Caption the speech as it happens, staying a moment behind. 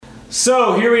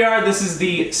So here we are. This is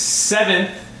the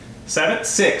sixth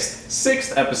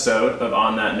episode of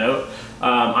On That Note.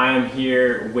 I am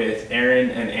here with Erin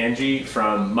and Angie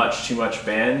from Much Too Much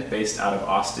Band, based out of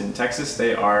Austin, Texas.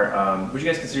 They are, would you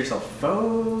guys consider yourself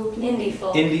folk? Indie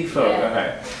folk. Indie folk,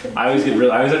 yeah. Okay. I always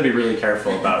have to be really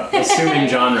careful about assuming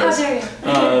genres. How dare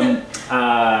you?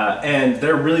 And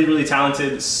they're really, really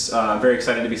talented. I'm very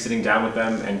excited to be sitting down with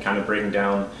them and kind of breaking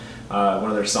down one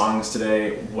of their songs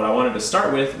today. What I wanted to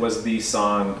start with was the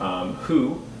song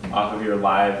Who, off of your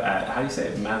live at, how do you say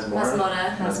it?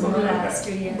 Masmota okay.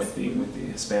 Studios. With the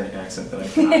Hispanic accent that I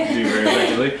cannot do very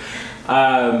effectively.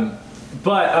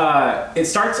 But it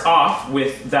starts off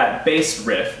with that bass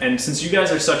riff, and since you guys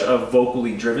are such a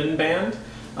vocally driven band,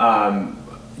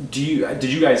 did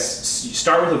you guys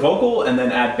start with a vocal and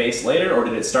then add bass later, or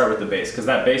did it start with the bass? Because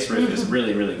that bass riff is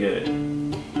really, really good.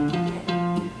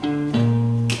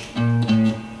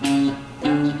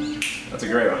 That's a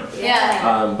great one.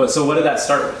 Yeah. But so what did that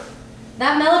start with?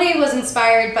 That melody was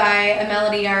inspired by a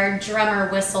melody our drummer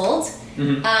whistled.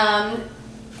 Mm-hmm.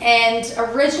 And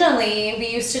originally we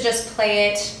used to just play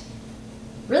it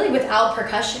really without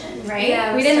percussion, right?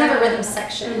 Yeah, we didn't have a rhythm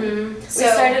section. Mm-hmm. So,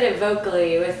 we started it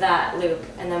vocally with that loop,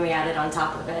 and then we added on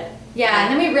top of it. Yeah,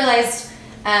 and then we realized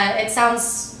it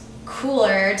sounds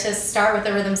cooler to start with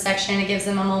the rhythm section. It gives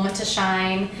them a moment to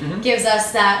shine, gives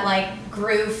us that like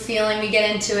groove feeling we get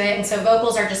into it, and so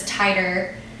vocals are just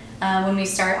tighter when we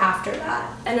start after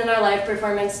that. And in our live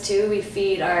performance too, we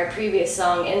feed our previous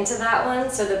song into that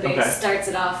one, so the bass starts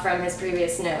it off from his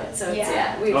previous note. So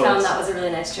it's, we found that was a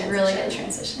really nice transition. Really good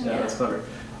transition. Yeah, that's clever.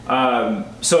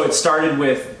 So it started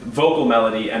with vocal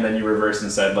melody, and then you reversed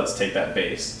and said, let's take that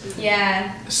bass.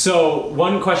 Yeah. So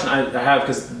one question I have,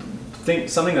 because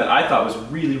something that I thought was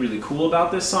really, really cool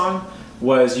about this song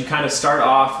was you kind of start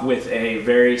off with a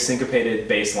very syncopated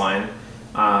bass line,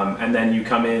 and then you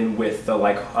come in with the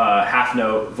half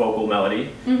note vocal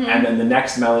melody, and then the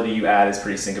next melody you add is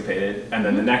pretty syncopated, and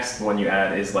then the next one you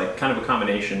add is like kind of a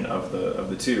combination of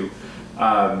the two.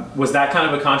 Was that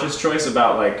kind of a conscious choice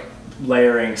about like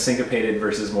layering syncopated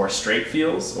versus more straight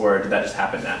feels, or did that just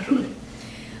happen naturally?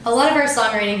 A lot of our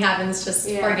songwriting happens just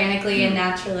organically and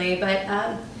naturally, but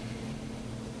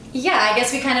I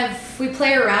guess we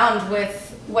play around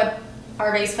with what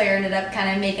our bass player ended up kind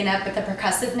of making up with the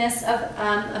percussiveness of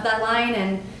that line,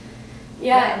 and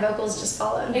vocals just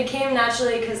followed. It came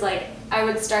naturally because like I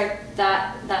would start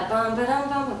that bum ba dum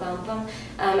bum bum bum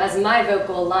as my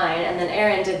vocal line, and then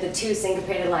Erin did the two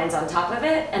syncopated lines on top of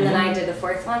it, and then I did the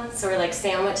fourth one. So we're like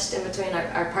sandwiched in between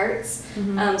our parts.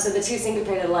 So the two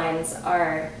syncopated lines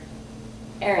are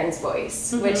Erin's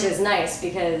voice, which is nice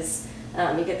because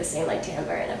you get the same like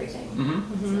timbre and everything.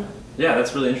 So Yeah,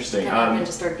 that's really interesting. It happened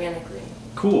just organically.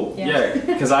 Cool. Yeah,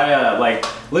 because I like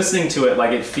listening to it.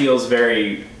 Like it feels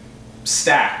very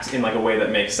stacked in like a way that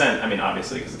makes sense. I mean,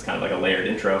 obviously, because it's kind of like a layered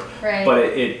intro. Right. But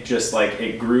it just like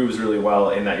it grooves really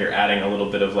well in that you're adding a little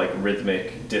bit of like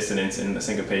rhythmic dissonance in the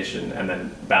syncopation, and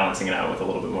then balancing it out with a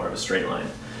little bit more of a straight line.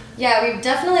 Yeah, we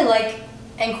definitely like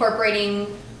incorporating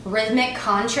rhythmic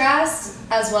contrast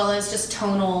as well as just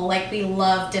tonal. Like we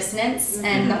love dissonance,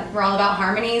 and we're all about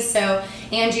harmonies. So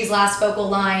Angie's last vocal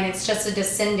line, it's just a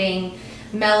descending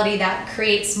melody that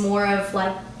creates more of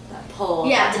like that pull,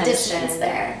 the dissonance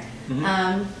there.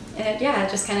 And it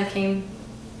just kind of came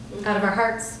out of our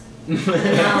hearts. From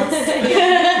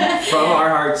our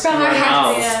hearts to our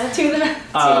mouths. To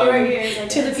your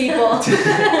ears, to the people. It's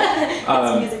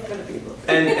music for the people.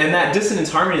 And that dissonance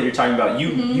harmony that you're talking about,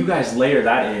 you guys layer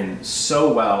that in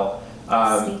so well.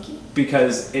 Sneaky.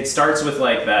 Because it starts with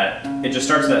like that, it just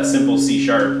starts with that simple C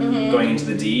sharp going into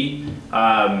the D,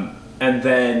 and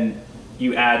then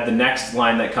you add the next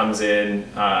line that comes in,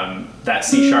 that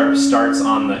C sharp starts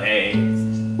on the A,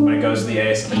 when it goes to the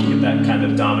A, so then you get that kind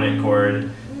of dominant chord,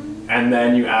 and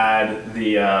then you add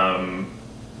the,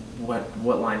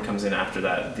 what line comes in after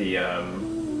that? The,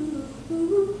 and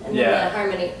then the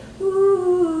harmony.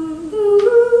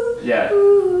 Yeah.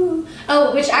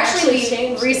 Oh, which actually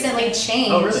changed recently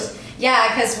changed. Oh, really? Yeah,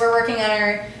 because we're working on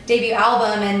our debut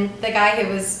album, and the guy who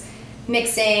was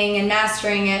mixing and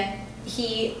mastering it,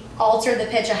 he altered the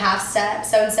pitch a half step.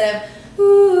 So instead of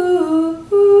ooh,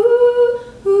 ooh,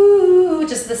 ooh,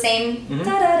 just the same da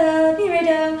da da, mi re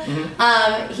do,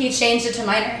 he changed it to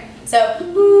minor. So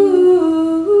ooh,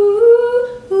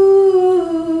 ooh,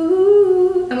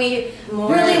 ooh, and we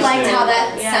really liked how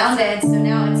that sounded. So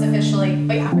now it's officially,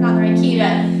 but we're not the right key,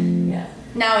 but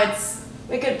now it's.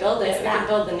 We could build it. We could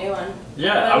build the new one.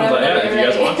 Yeah, I would like, if you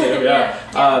guys want to.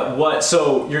 Yeah.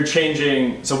 So you're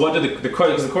changing. So what do the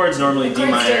chords? Because the chords normally D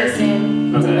minor. D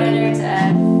minor to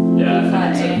F. Yeah. B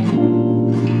flat A.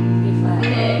 B flat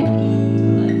A.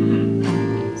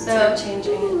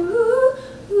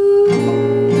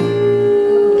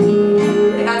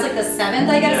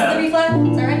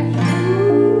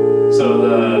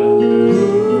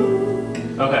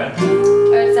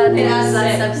 It has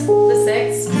that the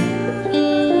sixth.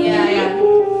 Yeah.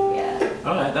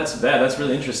 All right, that's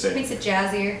really interesting. Makes it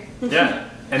jazzier. Yeah,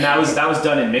 and that was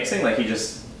done in mixing. Like he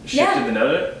just shifted the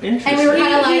note. Interesting. And we were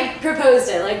kind of He like proposed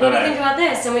it, like, what do you think about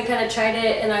this? And we kind of tried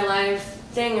it in our live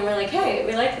thing, and we're like, hey,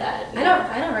 we like that.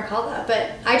 I don't recall that,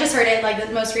 but I just heard it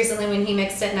like most recently when he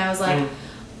mixed it, and I was like,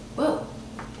 whoa,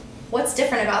 what's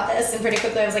different about this? And pretty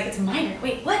quickly I was like, it's minor.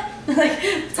 Wait, what? Like,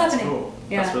 what's happening? Cool.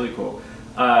 Yeah. That's really cool.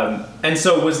 And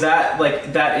so was that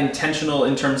like that intentional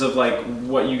in terms of like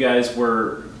what you guys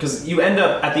were, because you end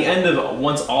up at the end of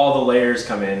once all the layers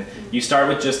come in, you start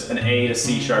with just an A to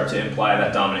C sharp to imply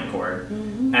that dominant chord,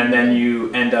 and then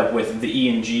you end up with the E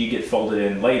and G get folded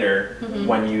in later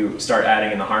when you start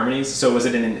adding in the harmonies. So was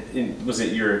it was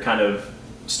it your kind of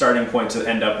starting point to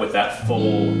end up with that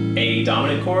full A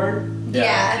dominant chord?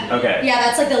 Yeah. Okay. Yeah,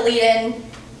 that's like the lead in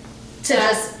to That's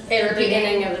just the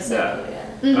beginning of the song. Yeah.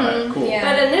 All right, cool. Yeah.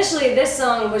 But initially, this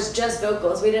song was just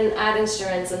vocals. We didn't add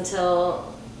instruments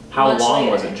until How much long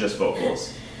later. was it just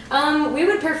vocals? We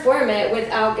would perform it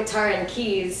without guitar and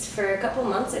keys for a couple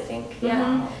months, I think.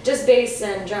 Yeah, just bass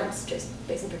and drums, just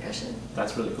bass and percussion.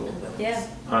 That's really cool. And vocals. Yeah.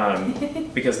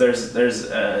 Because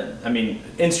there's I mean,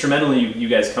 instrumentally you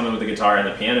guys come in with the guitar and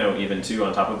the piano even too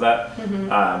on top of that.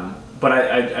 But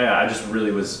I just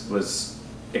really was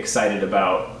excited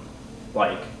about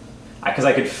like, because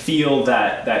I could feel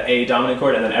that A dominant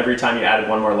chord, and then every time you added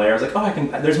one more layer, I was like, oh,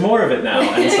 there's more of it now,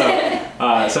 and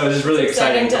so it was just really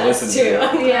exciting to listen us too. to.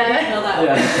 Yeah, feel that way.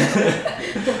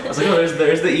 Yeah. I was like, oh,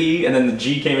 there's the E, and then the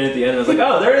G came in at the end. And I was like,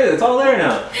 oh, there it is. It's all there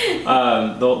now.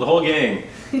 The whole gang.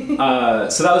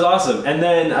 So that was awesome. And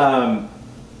then how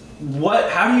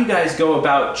do you guys go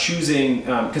about choosing?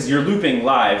 Because you're looping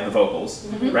live the vocals,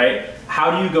 right? How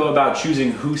do you go about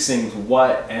choosing who sings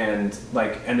what, and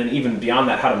then even beyond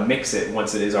that, how to mix it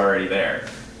once it is already there?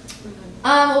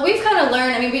 Well, we've kind of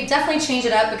learned. I mean, we definitely change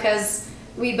it up because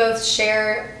we both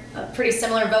share a pretty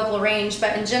similar vocal range.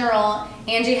 But in general,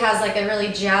 Angie has like a really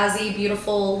jazzy,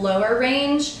 beautiful lower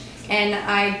range, and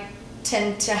I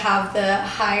tend to have the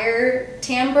higher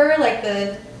timbre, like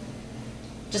the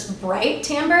just bright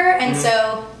timbre, and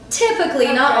so typically,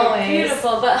 not always.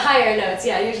 Beautiful, but higher notes.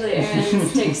 Yeah, usually Erin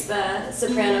takes the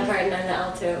soprano part and then the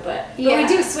alto, but we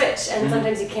do switch, and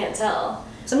sometimes you can't tell.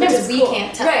 Sometimes we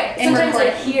can't tell. Right. in Sometimes I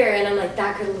recording. hear and I'm like,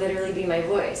 that could literally be my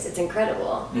voice. It's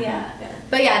incredible. Yeah.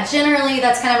 But yeah, generally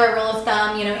that's kind of our rule of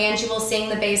thumb. You know, Angie will sing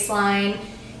the bass line,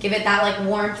 give it that like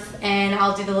warmth, and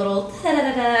I'll do the little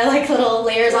da-da-da-da, like little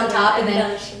layers on top, and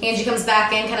then Angie comes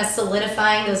back in, kind of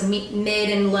solidifying those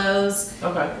mid and lows.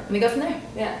 Okay. And we go from there.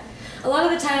 Yeah. A lot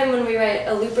of the time when we write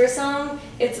a looper song,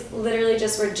 it's literally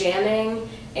just we're jamming,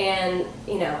 and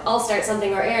I'll start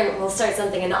something or Erin will start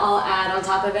something and I'll add on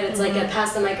top of it. It's like a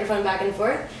pass the microphone back and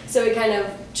forth. So we kind of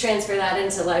transfer that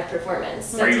into live performance.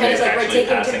 So Are it's you kind guys of like we're actually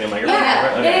taking passing a microphone?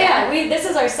 Yeah. Okay. Yeah. This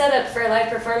is our setup for live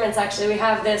performance. Actually, we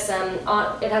have this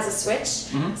it has a switch,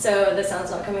 so the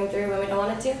sound's not coming through when we don't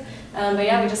want it to. But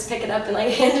yeah, we just pick it up and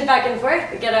like hand it back and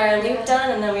forth. We get our loop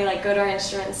done, and then we like go to our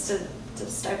instruments to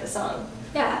start the song.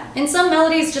 Yeah, and some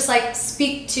melodies just like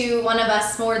speak to one of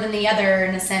us more than the other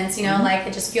in a sense, like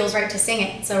it just feels right to sing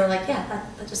it. So we're like, yeah,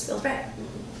 that just feels right.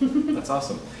 That's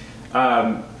awesome.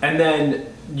 And then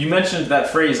you mentioned that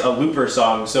phrase, a looper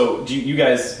song. So do you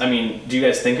guys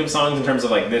think of songs in terms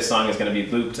of like this song is going to be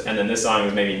looped and then this song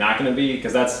is maybe not going to be?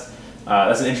 Because that's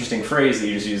an interesting phrase that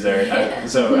you just use there. Yeah.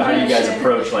 So how do you guys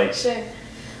approach like? Sure.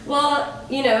 Well,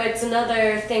 it's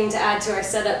another thing to add to our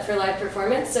setup for live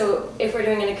performance. So if we're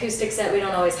doing an acoustic set, we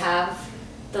don't always have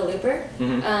the looper.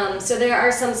 So there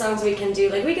are some songs we can do,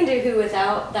 like we can do Who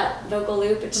without that vocal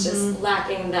loop. It's just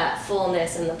lacking that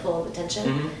fullness and the pull of the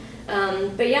tension.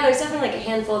 But yeah, there's definitely like a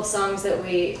handful of songs that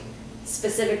we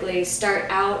specifically start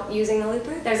out using the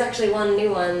looper. There's actually one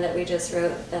new one that we just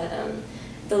wrote that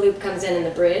the loop comes in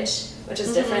the bridge, which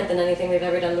is different than anything we've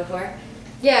ever done before.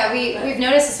 Yeah, we've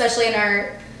noticed, especially in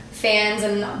our fans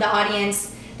and the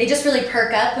audience, they just really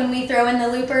perk up when we throw in the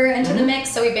looper into the mix.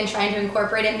 So we've been trying to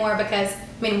incorporate it more because,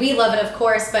 we love it, of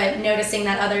course, but noticing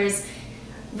that others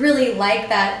really like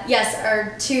that. Yes,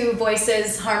 our two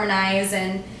voices harmonize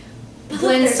and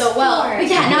blend so well. Four.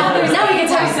 Yeah, now we get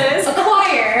voices. a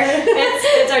choir.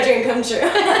 It's our dream come true.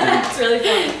 It's really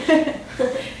fun.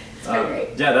 It's very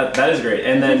great. Yeah, that is great.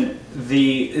 And then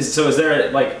is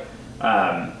there like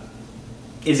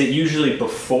is it usually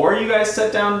before you guys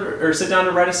sit down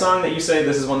to write a song that you say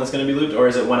this is one that's going to be looped, or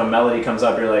is it when a melody comes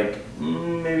up you're like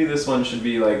maybe this one should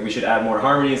be like we should add more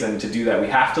harmonies, and to do that we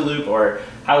have to loop, or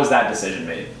how is that decision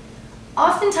made?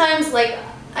 Oftentimes, like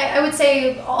I would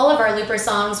say all of our looper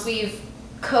songs, we've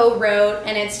co-wrote,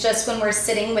 and it's just when we're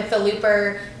sitting with the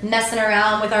looper messing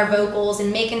around with our vocals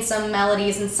and making some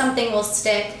melodies, and something will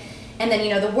stick, and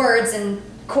then the words and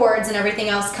chords and everything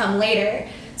else come later.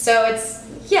 So it's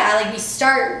we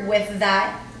start with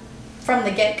that from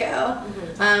the get-go.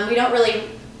 We don't really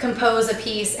compose a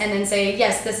piece and then say,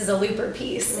 yes, this is a looper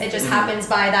piece. It just happens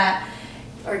by that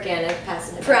organic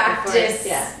passing it practice. Back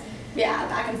and forth.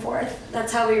 Back and forth.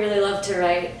 That's how we really love to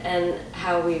write, and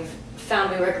how we've found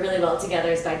we work really well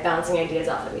together is by bouncing ideas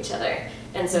off of each other.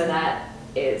 And so that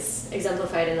is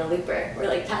exemplified in a looper. We're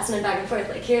like passing it back and forth.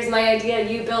 Like, here's my idea,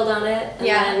 you build on it, and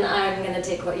then I'm gonna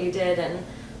take what you did and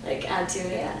like add to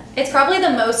it. Yeah. It's probably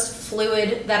the most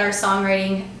fluid that our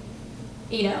songwriting,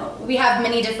 we have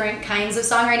many different kinds of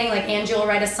songwriting. Like Angie will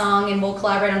write a song and we'll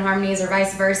collaborate on harmonies, or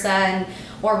vice versa,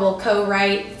 or we'll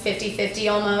co-write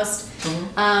 50-50 almost.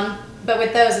 But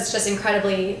with those, it's just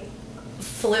incredibly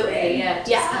fluid. It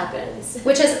just happens.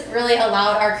 Which has really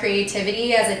allowed our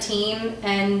creativity as a team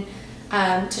and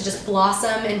to just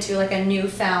blossom into like a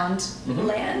newfound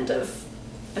land of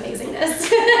amazingness.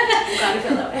 I'm glad you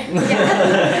feel that way.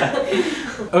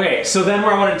 Okay, so then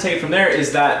where I wanted to take it from there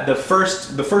is that the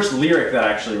first lyric that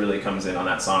actually really comes in on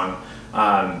that song,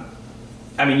 I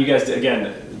mean, you guys,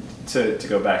 again, to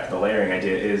go back to the layering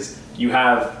idea, is you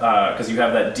have, because you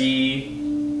have that D,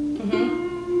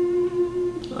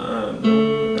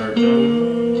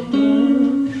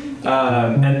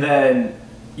 and then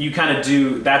you kind of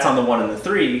do, that's on the 1 and the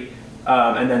 3,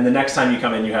 and then the next time you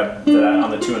come in, you have that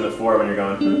on the 2 and the 4 when you're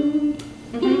going.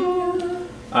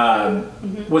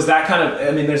 Was that kind of,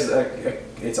 I mean, there's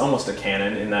it's almost a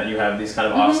canon in that you have these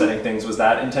kind of offsetting things. Was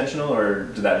that intentional, or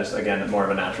did that just, again, more of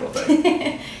a natural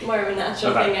thing? More of a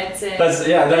natural thing, I'd say. But it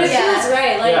feels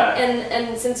right. Like,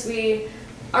 and since we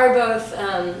are both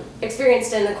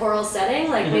experienced in the choral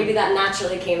setting, like maybe that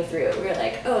naturally came through. We were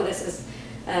like, oh, this is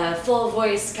a full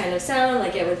voice kind of sound.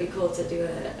 Like, it would be cool to do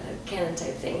a canon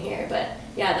type thing here. But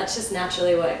yeah, that's just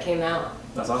naturally what came out.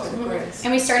 That's awesome.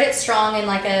 And we started strong in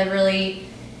like a really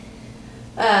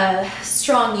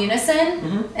strong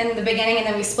unison in the beginning, and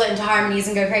then we split into harmonies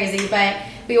and go crazy. But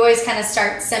we always kind of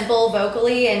start simple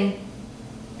vocally and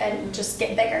just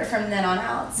get bigger from then on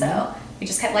out. So we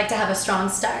just like to have a strong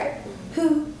start.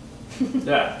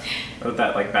 Yeah, with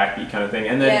that like backbeat kind of thing,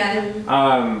 and then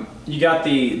you got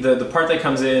the part that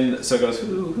comes in, so it goes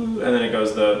hoo hoo, and then it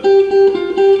goes the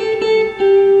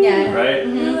right.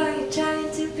 Who are you trying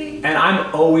to be? And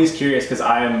I'm always curious, because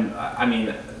I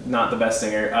mean, not the best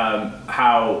singer.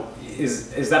 How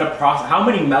is that a process? How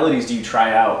many melodies do you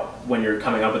try out when you're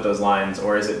coming up with those lines,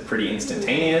 or is it pretty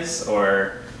instantaneous,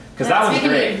 or? Because that was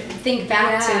great. Me think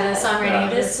back to the songwriting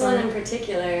of this one in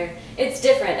particular. It's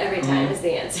different every time is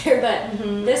the answer, but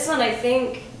this one I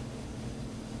think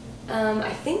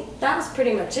that was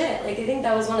pretty much it. Like, I think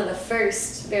that was one of the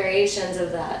first variations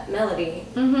of that melody.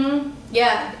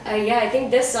 I think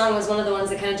this song was one of the ones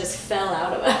that kind of just fell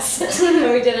out of us.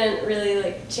 We didn't really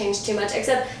like change too much,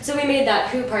 except so we made that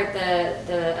who part the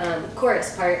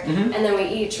chorus part, and then we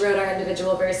each wrote our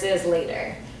individual verses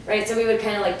later. Right, so we would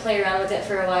kind of like play around with it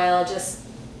for a while, just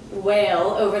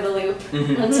wail over the loop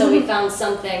until we found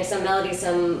something, some melody,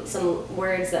 some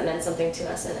words that meant something to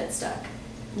us, and it stuck.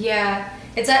 Yeah,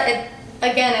 it's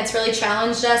really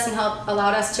challenged us and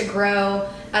allowed us to grow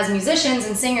as musicians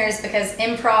and singers, because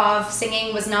improv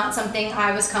singing was not something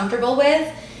I was comfortable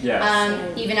with. Yes.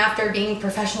 Even after being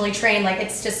professionally trained, like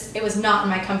it was not in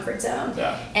my comfort zone.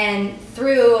 Yeah. And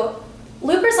through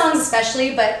looper songs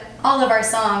especially, but all of our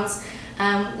songs,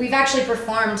 we've actually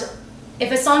performed,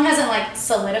 if a song hasn't like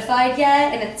solidified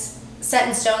yet and it's set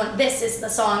in stone, like this is the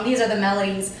song, these are the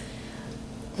melodies,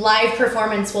 live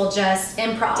performance will just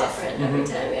improv. Different every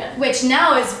time, Which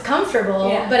now is comfortable,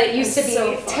 but it used to be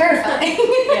so terrifying.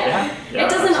 It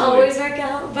doesn't always work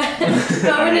out, but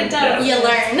when it does, you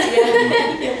learn.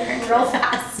 You learn real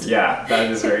fast. Yeah, that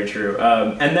is very true.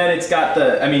 And then it's got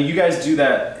you guys do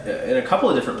that in a couple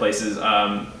of different places.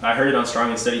 I heard it on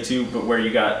Strong and Steady too, but where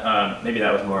you got, maybe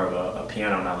that was more of a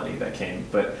piano melody that came,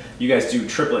 but you guys do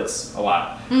triplets a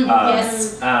lot.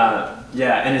 Yes.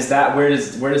 And is that, where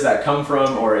does that come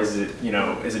from, or is it,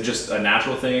 is it just a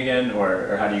natural thing again,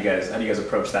 or how do you guys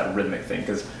approach that rhythmic thing?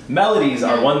 Because melodies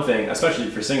are one thing, especially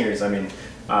for singers, I mean,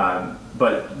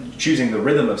 but choosing the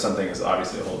rhythm of something is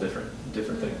obviously a whole different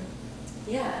thing.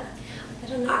 Yeah, I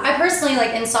don't know. I personally,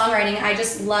 like in songwriting, I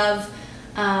just love,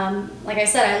 like I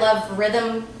said, I love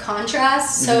rhythm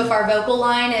contrast. So if our vocal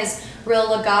line is real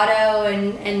legato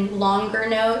and longer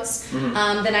notes,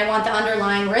 then I want the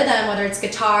underlying rhythm, whether it's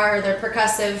guitar or the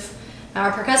percussion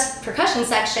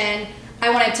section, I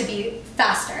want it to be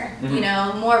faster,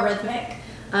 more rhythmic.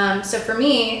 So for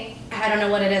me, I don't know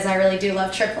what it is. I really do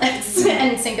love triplets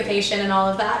and syncopation and all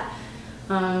of that.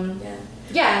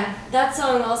 Yeah. That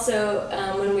song also,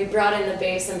 when we brought in the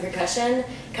bass and percussion,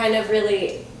 kind of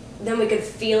really, then we could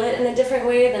feel it in a different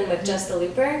way than with just the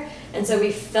looper. And so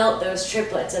we felt those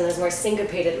triplets and those more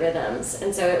syncopated rhythms.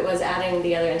 And so it was adding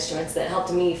the other instruments that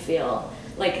helped me feel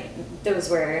like those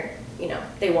were, you know,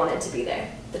 they wanted to be there.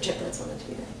 The triplets wanted to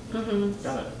be there. Mm-hmm.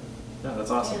 Got it. Yeah,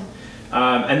 that's awesome.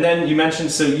 And then you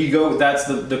mentioned, so you go, that's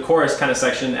the chorus kind of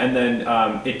section, and then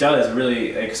it does really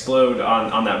explode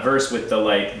on that verse with the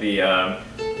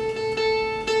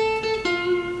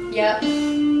Yep.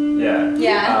 Yeah.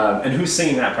 Yeah. And who's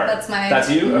singing that part? That's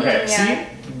you? Okay. Yeah. See,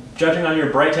 judging on your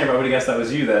bright timbre, I would have guessed that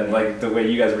was you then, like the way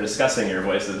you guys were discussing your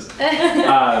voices.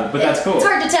 But that's cool. It's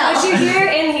hard to tell. What you hear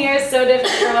in here is so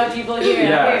different from what people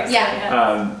hear out here.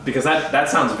 Yeah. Because that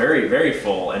sounds very, very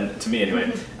full, and to me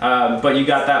anyway. But you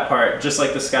got that part, just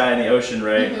like the sky and the ocean,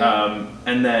 right?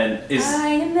 And then I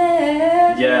am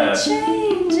ever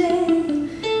changing.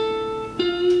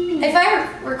 If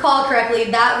I recall correctly,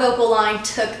 that vocal line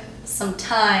took some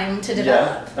time to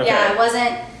develop. Yeah? Okay. Yeah, it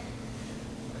wasn't.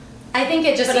 I think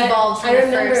it just evolved from I the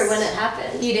remember first. when it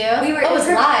happened. You do? It was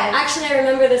live. Actually, I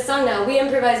remember this song now. We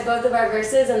improvised both of our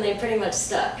verses, and they pretty much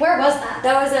stuck. Where was that?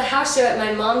 That was a house show at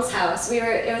my mom's house. It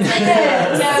was like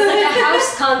a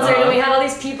house concert, and we had all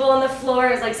these people on the floor.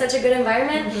 It was like such a good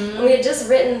environment, and we had just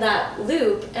written that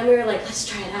loop, and we were like, let's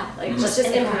try it out. Like, let's just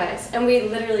improvise. And we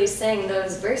literally sang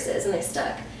those verses, and they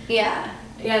stuck. Yeah.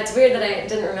 Yeah, it's weird that I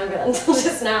didn't remember that until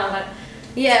just now, but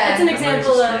yeah, it's an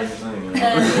example of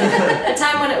a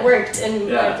time when it worked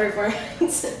in my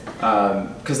performance.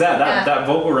 Because that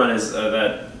vocal run is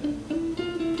that.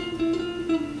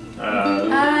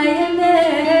 I am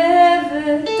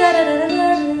never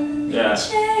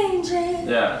changing.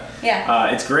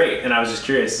 Yeah. It's great, and I was just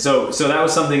curious. So that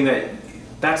was something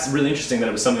that's really interesting. That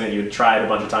it was something that you had tried a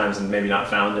bunch of times and maybe not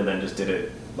found, and then just did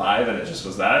it live, and it just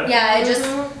was that. Yeah, it just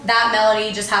that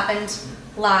melody just happened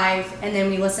live, and then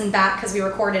we listened back because we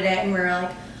recorded it, and we were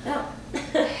like, oh,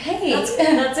 hey,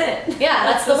 that's it. Yeah,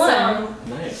 that's the one. Song.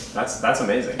 Nice. That's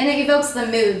amazing. And it evokes the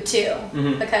mood too,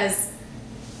 because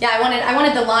I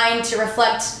wanted the line to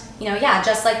reflect,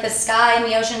 just like the sky and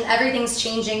the ocean, everything's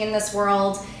changing in this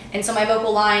world, and so my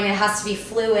vocal line, it has to be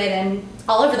fluid and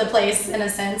all over the place in a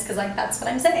sense, because that's what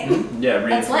I'm saying. Yeah,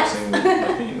 reinforcing the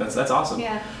theme. That's awesome.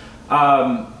 Yeah.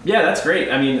 That's great.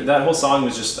 I mean, that whole song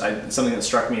was just something that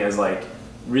struck me as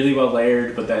really well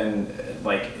layered, but then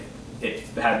it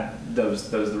had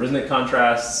those rhythmic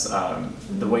contrasts.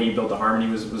 The way you built the harmony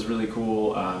was really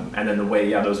cool, and then the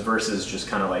way those verses just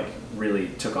kind of really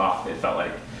took off. It felt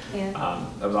like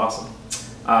that was awesome.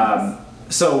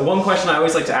 So one question I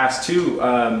always like to ask too,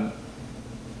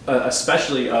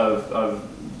 especially of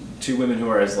two women who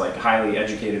are as highly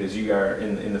educated as you are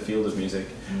in the field of music.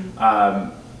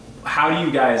 How do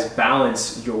you guys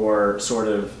balance your sort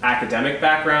of academic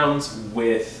backgrounds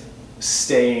with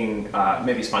staying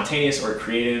maybe spontaneous or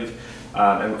creative,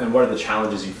 and what are the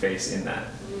challenges you face in that?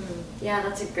 Yeah,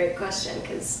 that's a great question,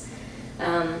 because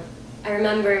I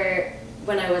remember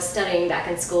when I was studying back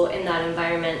in school in that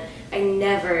environment, I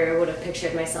never would have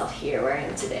pictured myself here where I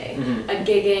am today. A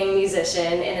gigging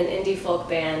musician in an indie folk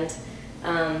band.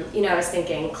 I was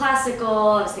thinking classical,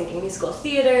 I was thinking musical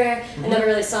theater. I never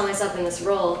really saw myself in this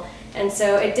role. And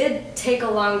so it did take a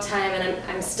long time, and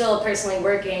I'm still personally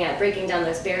working at breaking down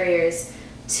those barriers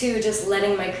to just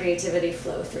letting my creativity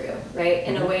flow through, right?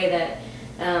 In a way that,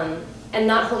 and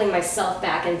not holding myself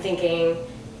back and thinking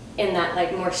in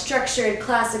that more structured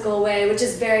classical way, which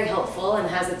is very helpful and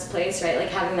has its place, right?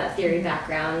 Having that theory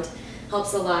background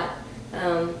helps a lot.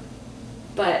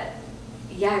 But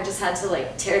yeah, I just had to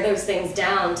tear those things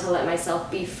down to let myself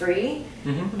be free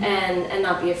and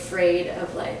not be afraid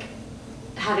of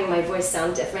having my voice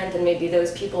sound different than maybe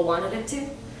those people wanted it to.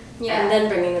 Yeah. And then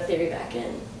bringing the theory back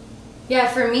in. Yeah,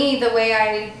 for me, the way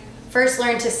I first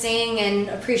learned to sing and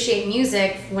appreciate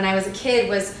music when I was a kid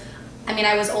was,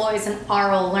 I was always an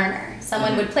oral learner.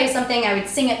 Someone would play something, I would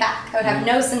sing it back. I would have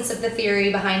no sense of the theory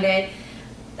behind it.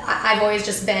 I've always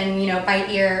just been, by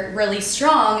ear really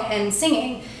strong in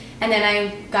singing. And then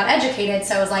I got educated,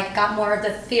 so I was got more of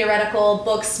the theoretical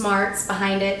book smarts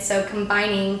behind it. So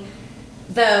combining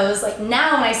those,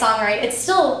 now when I songwrite, it's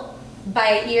still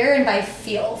by ear and by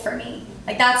feel for me.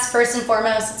 That's first and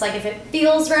foremost. It's if it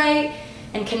feels right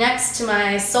and connects to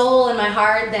my soul and my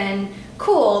heart, then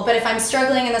cool. But if I'm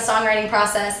struggling in the songwriting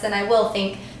process, then I will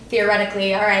think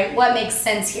theoretically, all right, what makes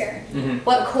sense here?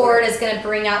 What chord is going to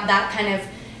bring out that kind of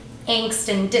angst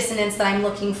and dissonance that I'm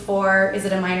looking for? Is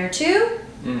it a minor 2?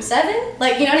 7? You know what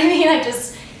I mean?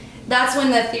 That's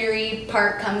when the theory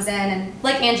part comes in, and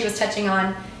Angie was touching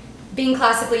on, being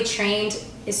classically trained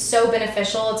is so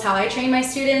beneficial. It's how I train my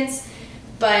students.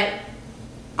 But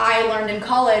I learned in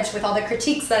college with all the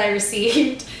critiques that I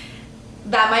received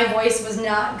that my voice was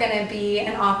not going to be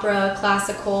an opera,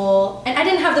 classical, and I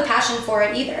didn't have the passion for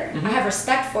it either. I have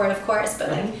respect for it, of course,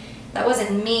 but like that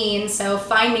wasn't me. And so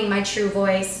finding my true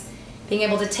voice, being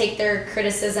able to take their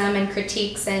criticism and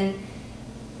critiques and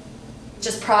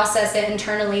just process it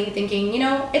internally, thinking, you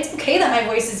know, it's okay that my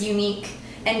voice is unique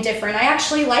and different. I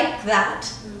actually like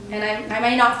that. And I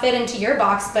might not fit into your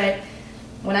box, but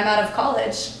when I'm out of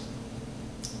college,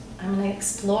 I'm going to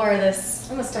explore this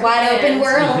wide open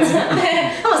world. I'm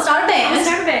going to start a band.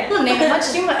 I'm going to name it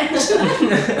much too much.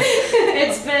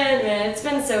 It's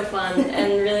been so fun,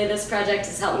 and really this project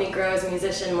has helped me grow as a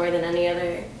musician more than any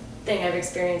other thing I've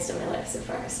experienced in my life so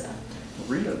far. So.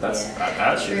 Really, that's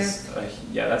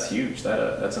huge.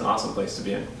 That's an awesome place to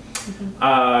be in.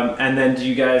 And then, do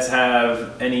you guys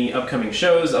have any upcoming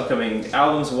shows, upcoming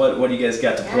albums? What do you guys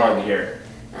got to plug here?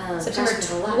 September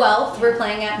 12th, we're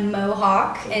playing at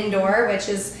Mohawk Indoor, which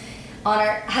has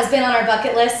been on our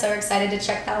bucket list, so we're excited to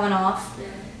check that one off. We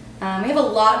have a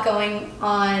lot going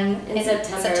on in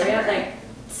September. We have like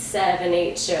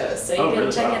 7-8 shows, so you can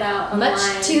check it out online.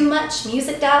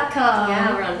 MuchTooMuchMusic.com.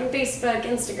 Yeah, we're on Facebook,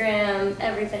 Instagram,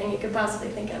 everything you could possibly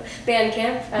think of.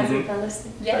 Bandcamp, as we found us.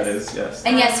 Yes. That is, yes.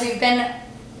 And yes, we've been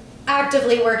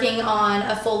actively working on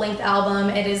a full-length album.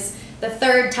 It is the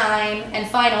third time and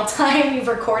final time we've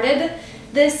recorded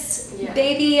this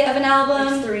baby of an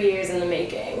album. It's 3 years in the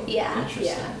making. Yeah.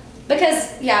 Yeah.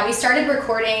 Because, we started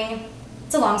recording,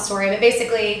 it's a long story, but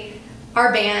basically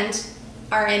our band,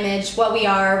 our image, what we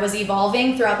are, was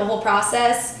evolving throughout the whole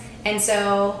process. And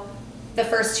so the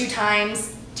first two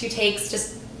takes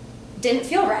just didn't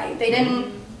feel right. They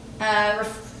didn't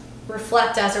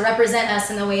reflect us or represent us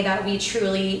in the way that we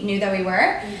truly knew that we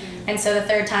were. And so the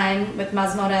third time with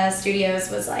Mazmora Studios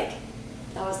was like,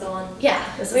 that was the one. Yeah.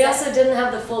 We also didn't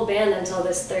have the full band until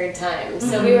this third time.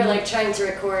 So we were like trying to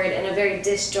record in a very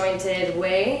disjointed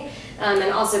way. And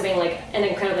also being like an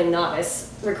incredibly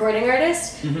novice recording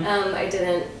artist, I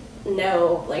didn't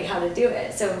know like how to do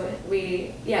it. So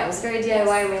it was very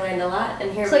DIY and we learned a lot.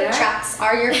 And here we are. Click tracks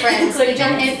are your friends,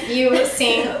 even if you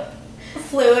sing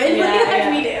fluid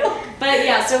like we do.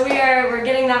 But so we're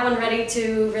getting that one ready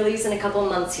to release in a couple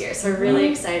months here. So we're really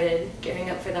excited, gearing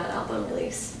up for that album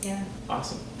release. Yeah.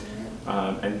 Awesome.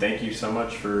 And thank you so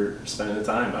much for spending the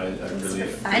time. I really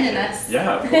finding us.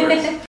 Yeah, of course.